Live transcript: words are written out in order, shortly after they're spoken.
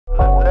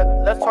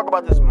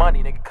about this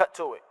money, nigga. Cut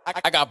to it.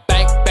 I got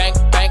bank, bank,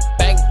 bank,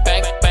 bank,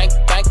 bank, bank, bank,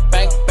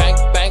 bank, bank, bank,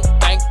 bank,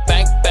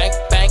 bank, bank,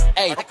 bank.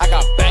 Hey, I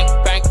got bank,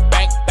 bank,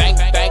 bank, bank,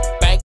 bank,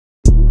 bank.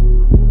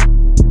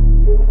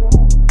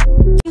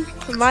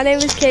 My name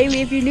is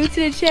Kaylee. If you're new to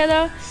the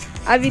channel,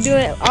 I'll be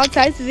doing all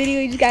types of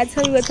videos. You just gotta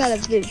tell me what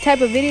type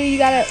of video you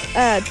gotta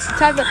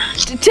type of.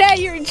 Chad,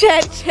 you're in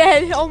Chad.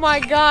 Oh my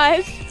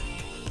gosh.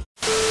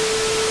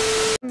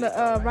 On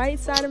the right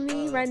side of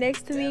me, right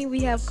next to me, we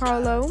have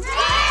Carlo.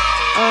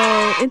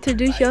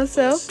 Introduce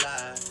yourself.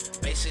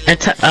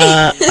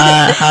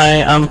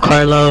 Hi, I'm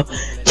Carlo.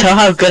 Tell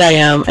how good I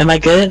am. Am I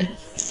good?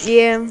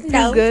 Yeah,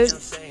 you're good.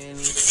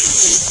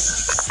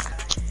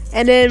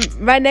 And then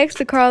right next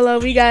to Carlo,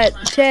 we got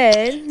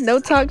Chad. No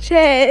talk,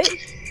 Chad.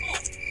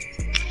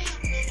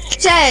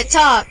 Chad,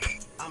 talk.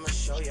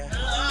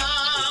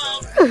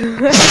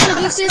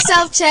 Introduce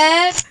yourself,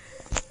 Chad.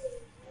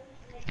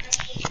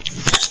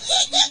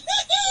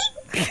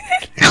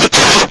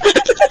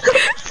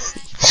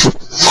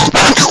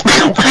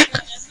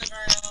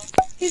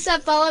 He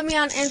said follow me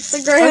on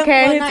Instagram.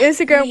 Okay, his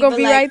Instagram gonna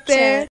be right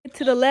there. Chad.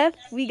 To the left,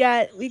 we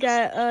got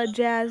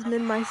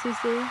Jasmine, my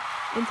sister.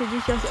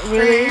 Introduce yourself.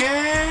 Really?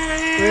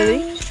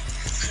 Really?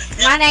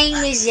 My name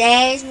is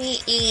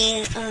Jasmine,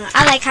 and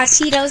I like hot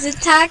Cheetos and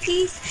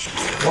Takis.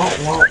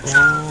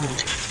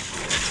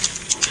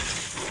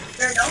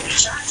 Girl, don't be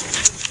shy.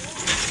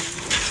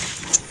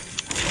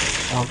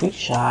 Don't be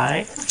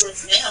shy.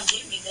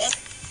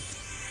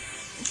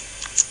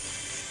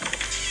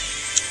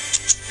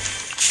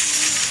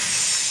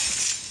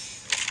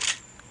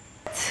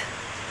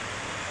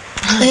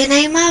 It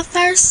ain't my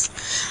first.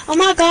 Oh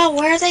my god,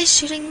 where are they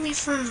shooting me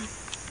from?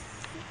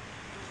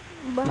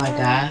 My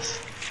gosh.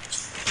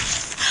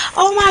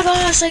 Oh my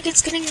gosh, like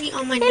it's getting me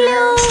on my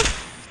nerves.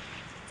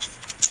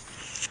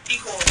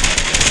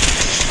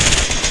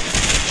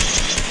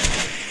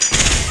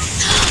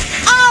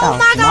 Oh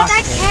my god,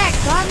 that cat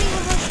got me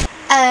with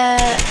a...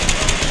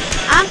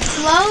 I'm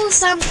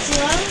close.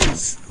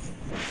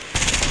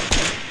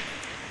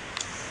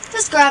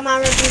 Let's grab my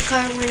review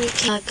card when you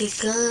can. Like a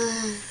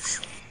gun.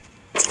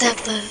 Step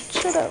up.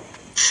 Shut up.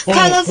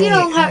 Carlo, if you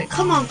don't hurt,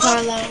 come on,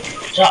 Carlo.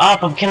 Shut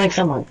up, I'm killing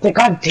someone.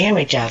 God damn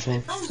it,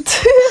 Jasmine.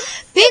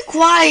 Be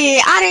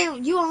quiet.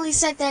 You only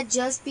said that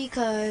just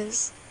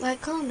because. Like,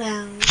 calm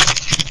down.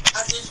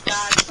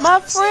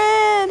 My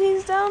friend,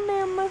 he's down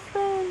there, my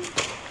friend.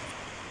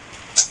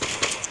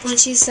 When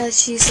she said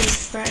she's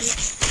his friend.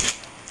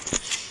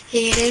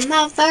 It ain't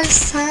my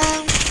first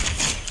time.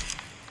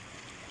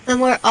 And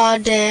we're all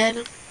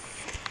dead.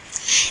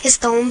 It's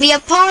gonna be a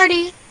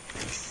party.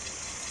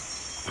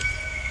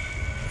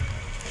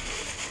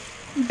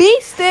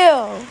 Be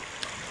still.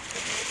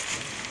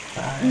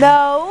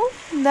 No.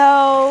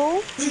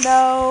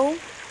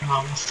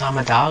 Almost I'm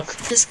a dog.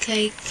 This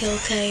cake kill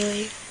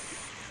Kaylee.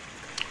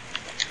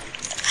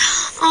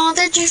 Oh,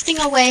 they're drifting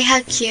away.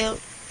 How cute.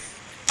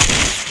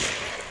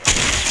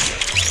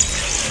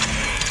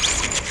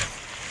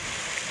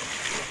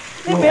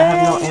 Wait, I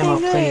have no ammo,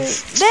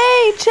 please.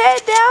 Dang,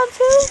 Chad down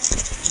too?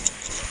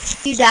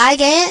 You die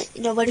again,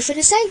 nobody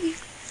finna save you.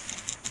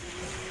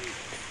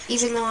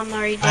 Even though I'm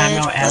already dead. I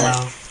have no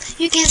ammo.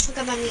 You can't talk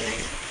about me right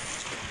now.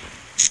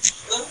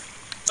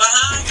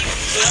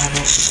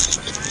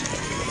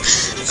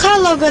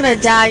 Carlo gonna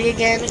die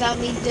again without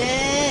me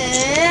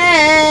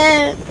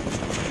dead.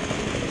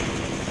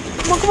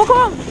 Come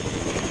on.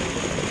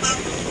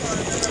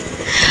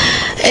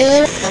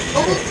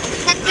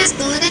 Just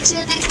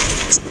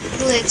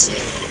glitch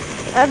it.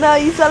 I know,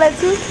 you saw that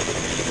too?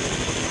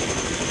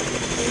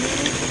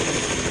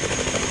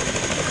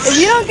 If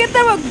you don't get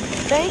them,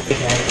 thank you.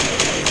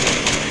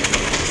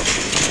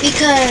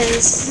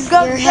 Because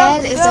your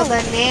head is a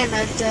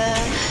banana, duh.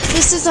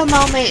 This is the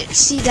moment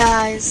she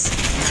dies.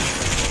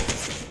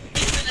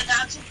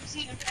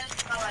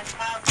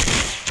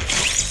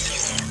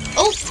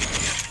 Oh!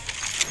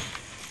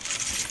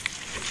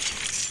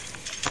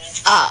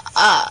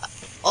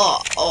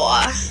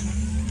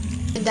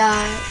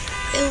 Die.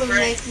 It would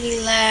make me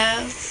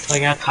laugh. So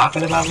you're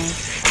talking about me?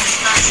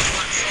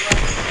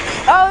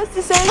 Oh, it's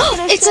the same.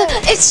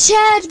 It's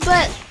Chad,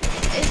 but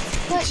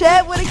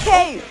Chad with a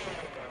cape.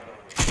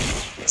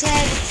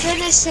 Chad,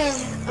 finish him.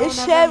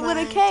 It's Chad with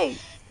a cape.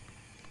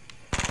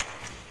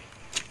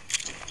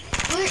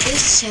 Where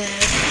is Chad?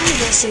 Let me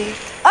go see.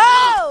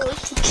 Oh!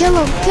 Kill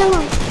him.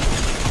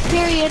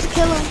 Period.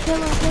 Kill him.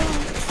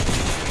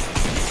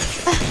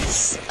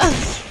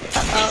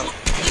 Uh-oh.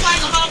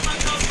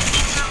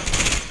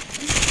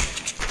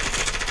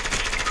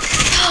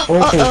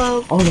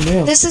 Uh-oh. Oh, the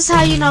mail. This is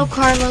how you know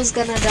Carlo's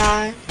gonna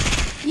die.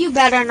 You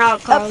better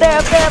not, Carlo. Up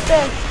there.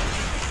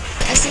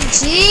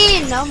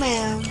 SMG, no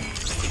ma'am.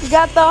 You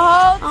got the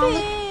whole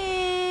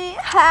team.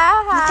 Look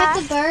at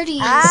the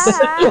birdies.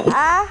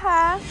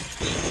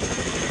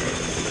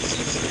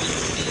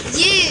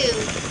 You.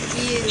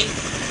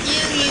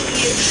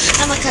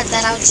 I'm gonna cut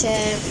that out,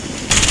 Chad.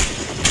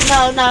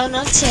 No,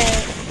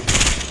 Chad.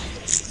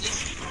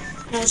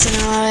 No, it's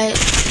not.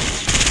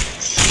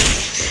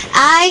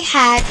 I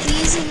had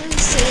these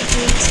lucid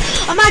dreams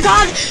Oh my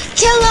god,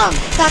 kill him!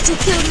 About to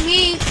kill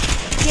me.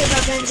 Get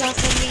revenge off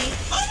of me.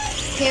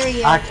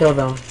 Period. I killed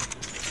him.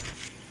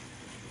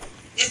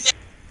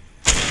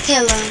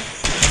 Kill him.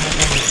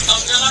 Oh,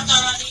 girl, I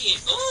thought I did.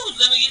 Ooh,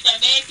 let me get that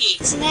bad kick.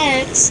 What's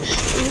next?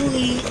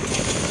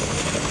 Ooh.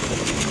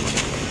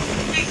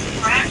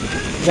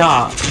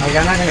 Y'all, are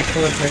y'all not gonna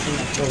kill the person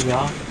that killed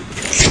y'all?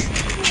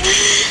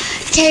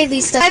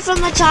 Kaylee, stay from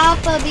the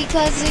chopper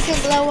because it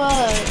can blow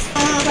up.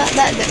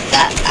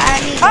 I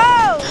need.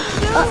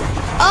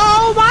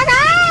 Oh my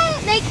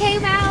god! They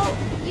came out.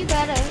 You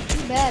better.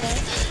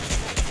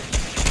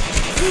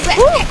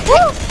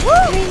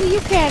 Kaylee,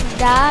 you can't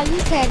die. You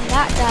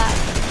cannot die.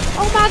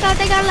 Oh my god,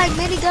 they got like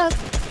mini guns.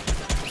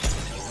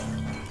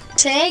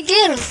 Tay,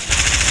 get him.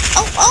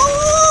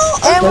 Oh.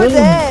 And we're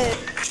dead.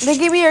 Then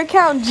give me your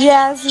account,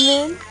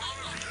 Jasmine.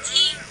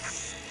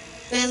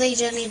 Really,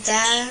 Jenny,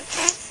 that.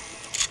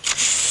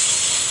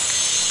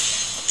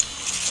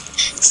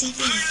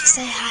 Jenny,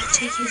 say hi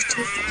to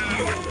YouTube.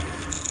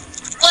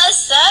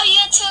 What's up,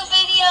 YouTube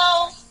video?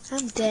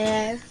 I'm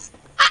dead.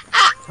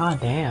 Oh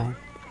damn.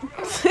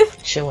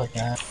 Shit with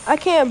that. I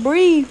can't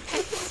breathe.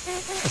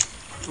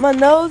 My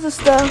nose is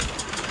stuck.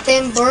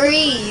 Then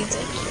breathe.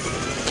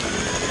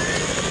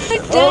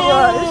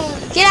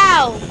 Oh, Get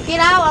out.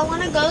 I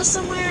want to go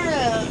somewhere.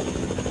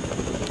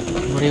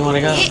 Where do you want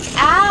to go? Get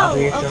out. I'll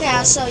be your Okay,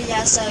 I'll show you.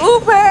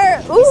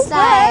 Uber! It's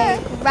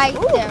like right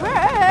there.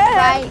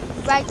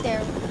 Right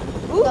there.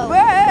 Go.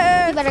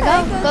 You better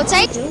go. Go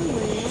take.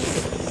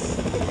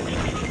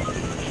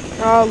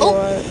 Oh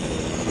Lord.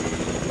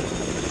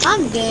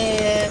 I'm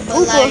dead, but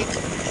Uber. like,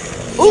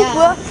 yeah,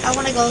 Uber. I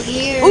want to go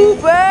here.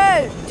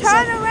 Uber!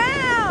 Turn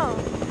around!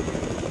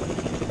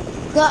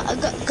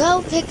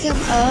 Go pick him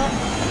up.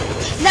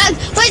 No,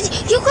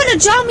 but you could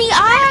have dropped me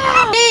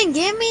out. Then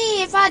get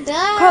me if I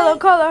die.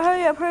 Carlo,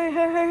 hurry up,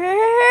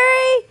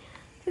 hurry.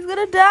 He's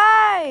gonna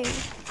die.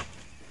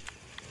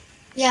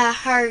 Yeah,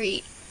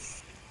 hurry.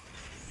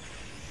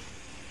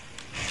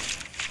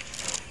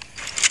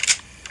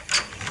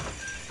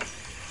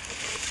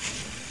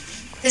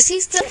 Is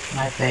he still?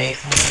 My face.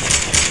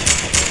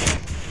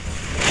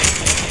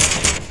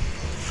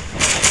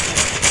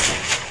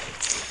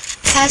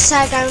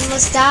 Hashtag I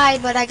almost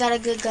died, but I got a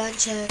good gun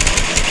check.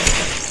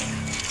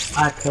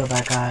 I killed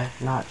that guy,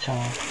 not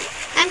y'all.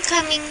 I'm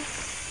coming.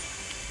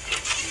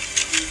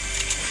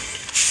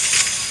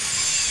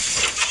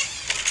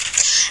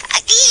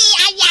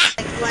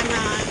 Why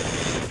not?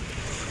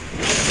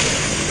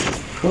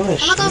 Who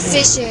is I'm gonna go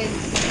shooting? fishing.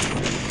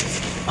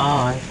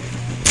 Oh,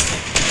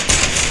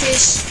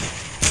 Fish.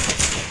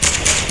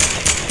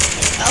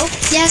 Oh,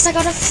 yes, I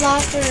got a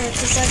flopper.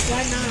 Cause like,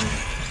 why not?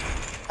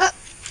 Oh,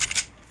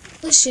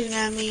 who's shooting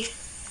at me?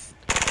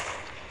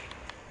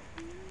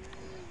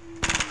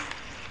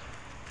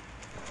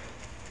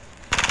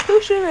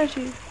 Who's shooting at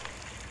you?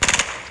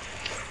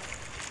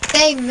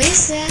 They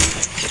missing.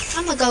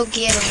 I'm gonna go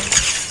get them.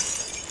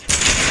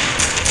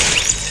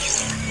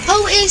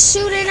 Who is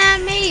shooting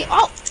at me?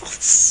 Oh,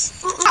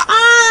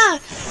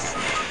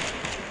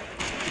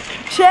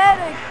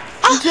 Shannon.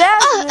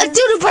 a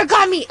doodle bird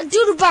got me. A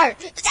doodle bird.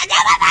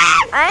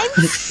 I'm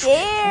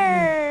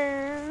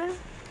scared.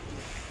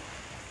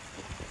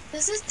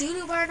 Does this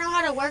doodle bird know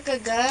how to work a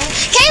gun?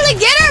 Kayla,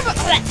 get her!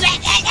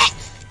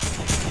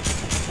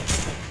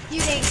 You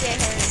didn't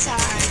get her in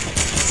time.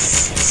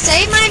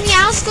 Save my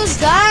Meowsco's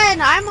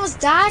gun. I almost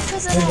died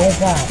because of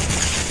that.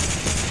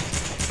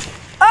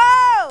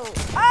 Oh!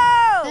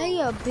 They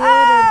a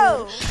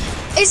builder.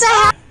 It's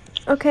a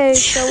Okay,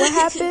 so what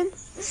happened?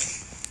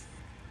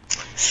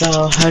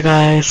 so hi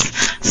guys.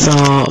 So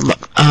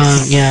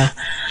yeah.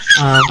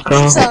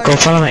 Go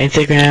follow my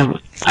Instagram.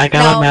 I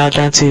got my mail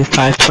down to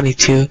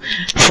 522.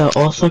 So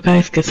also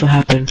guys, guess what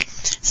happened?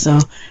 So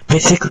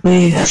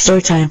basically,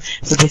 story time.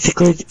 So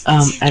basically,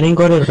 I didn't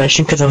go to the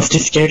restroom because I was too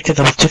scared. They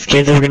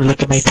were gonna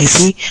look at my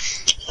pee-pee.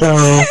 So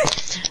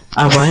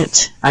I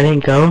went. I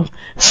didn't go.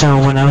 So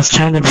when I was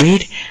trying to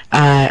read,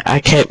 I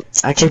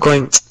kept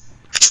going.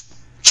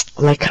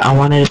 Like I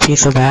wanted to pee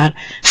so bad.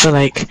 So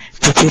like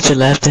the pizza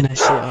left and I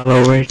shit all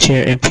over a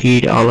chair and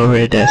peed all over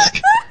a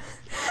desk.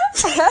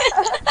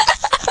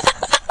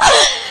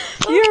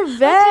 You're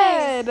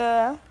bad.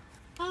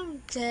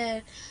 I'm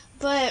dead.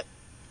 But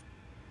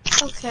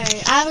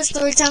okay, I have a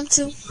story time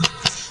too.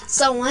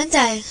 So one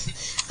day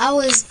I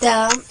was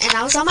dumb and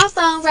I was on my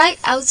phone, right?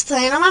 I was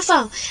playing on my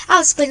phone. I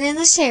was spinning in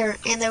the chair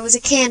and there was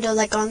a candle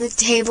like on the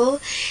table,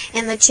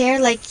 and the chair,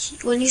 like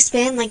when you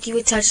spin, like you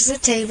would touch the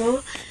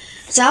table.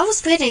 So I was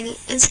spinning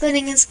and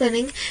spinning and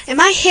spinning, and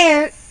my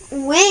hair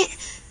went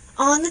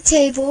on the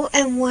table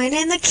and went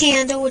in the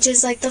candle, which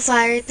is like the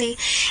fire thing,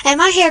 and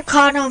my hair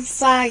caught on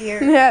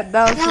fire. Yeah,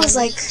 that was And I was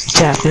like,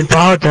 Captain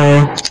Baldo.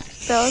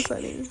 that was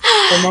funny.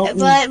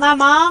 but my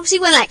mom, she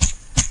went like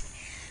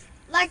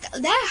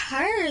that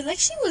hurt. Like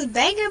she was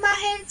banging my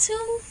head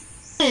too.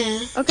 Yeah.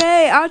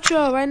 Okay,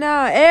 outro right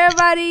now.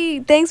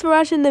 Everybody, thanks for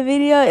watching the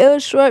video. It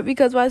was short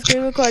because my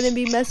screen recording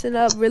be messing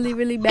up really,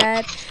 really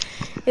bad.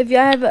 If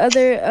y'all have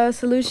other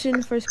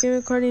solution for screen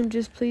recording,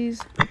 just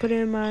please put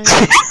it in my.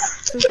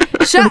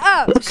 Shut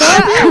up! Shut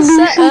up!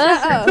 Shut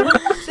up!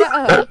 Shut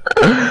up!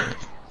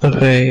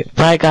 Okay,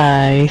 bye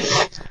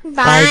guys.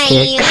 Bye,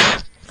 Dick.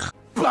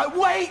 But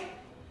wait!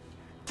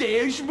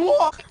 There's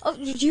more! Oh,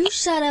 you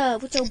shut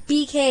up with your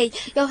big head.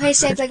 Your head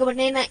shaped like a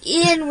banana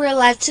in real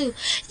life too.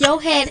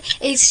 Your head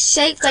is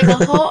shaped like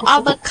a whole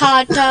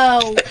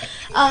avocado.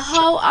 A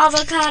whole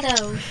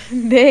avocado.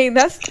 Dang,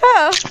 that's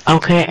tough.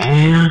 Okay,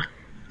 and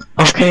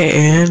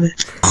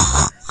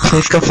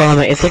please go follow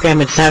my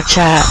Instagram and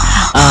Snapchat.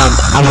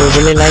 I would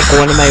really like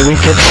one of my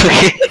recent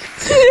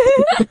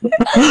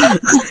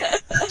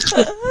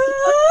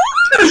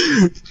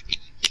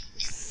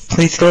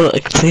Please go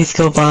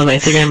follow my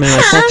Instagram and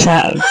my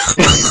Snapchat.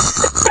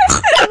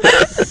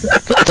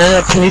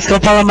 Please go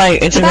follow my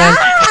Instagram.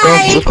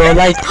 Go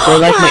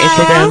like my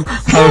Instagram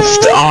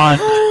post on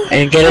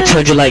and get it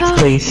 200 likes,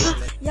 please.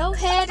 Your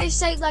head is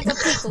shaped like a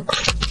pickle.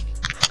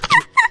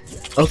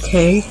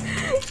 Okay.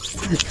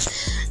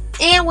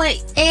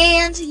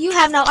 And you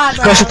have no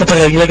eyebrows. Girl, shut the fuck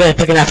up. You look like a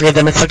fucking African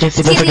dumb fucking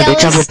stupid fucking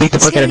bitch. I will beat the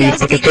fuck out of you.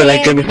 Fucking feel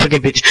like dumb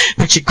fucking bitch.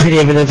 Bitch, you gritty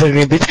every little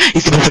fucking bitch.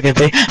 You stupid fucking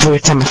bitch. Every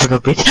time I fuck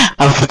up bitch.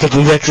 I will fucking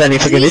beat you because I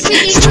need fucking bitch.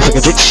 Stupid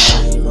fucking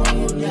bitch.